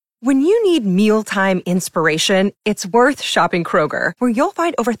When you need mealtime inspiration, it's worth shopping Kroger, where you'll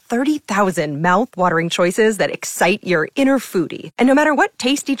find over 30,000 mouth-watering choices that excite your inner foodie. And no matter what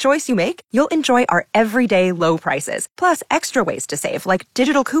tasty choice you make, you'll enjoy our everyday low prices, plus extra ways to save, like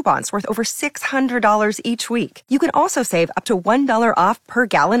digital coupons worth over $600 each week. You can also save up to $1 off per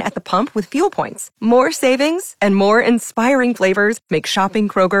gallon at the pump with fuel points. More savings and more inspiring flavors make shopping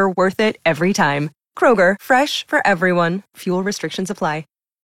Kroger worth it every time. Kroger, fresh for everyone. Fuel restrictions apply.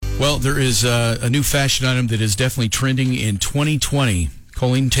 Well, there is a new fashion item that is definitely trending in 2020.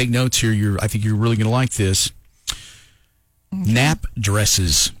 Colleen, take notes here. I think you're really going to like this. Okay. Nap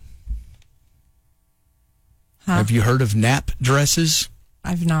dresses. Huh? Have you heard of nap dresses?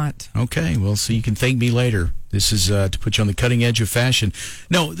 I've not. Okay, well, so you can thank me later. This is to put you on the cutting edge of fashion.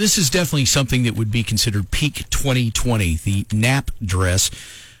 No, this is definitely something that would be considered peak 2020, the nap dress.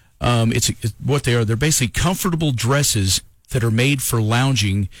 It's what they are. They're basically comfortable dresses that are made for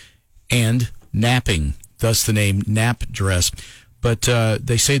lounging and napping, thus the name nap dress. But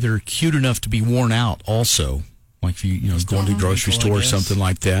they say they're cute enough to be worn out also, like if you going to the grocery store or something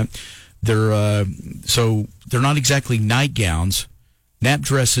like that. They're not exactly nightgowns. Nap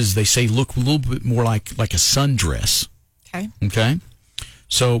dresses, they say, look a little bit more like a sundress. Okay.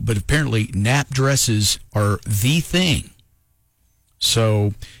 So, but apparently nap dresses are the thing.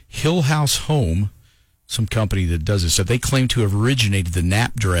 So Hill House Home, some company that does this, so they claim to have originated the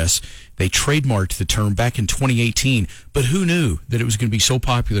nap dress. They trademarked the term back in 2018, but who knew that it was going to be so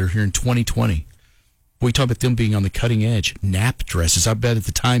popular here in 2020? We talk about them being on the cutting edge. Nap dresses. I bet at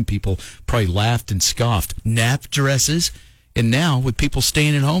the time people probably laughed and scoffed. Nap dresses? And now, with people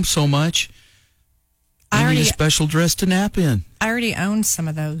staying at home so much, I need a special dress to nap in. I already own some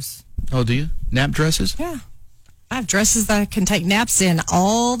of those. Oh, do you? Nap dresses? Yeah. I have dresses that I can take naps in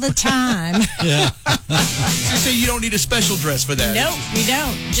all the time. Yeah. So you don't need a special dress for that? Nope, you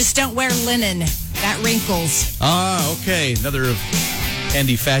don't. Just don't wear linen. That wrinkles. Ah, okay. Another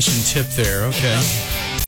handy fashion tip there. Okay.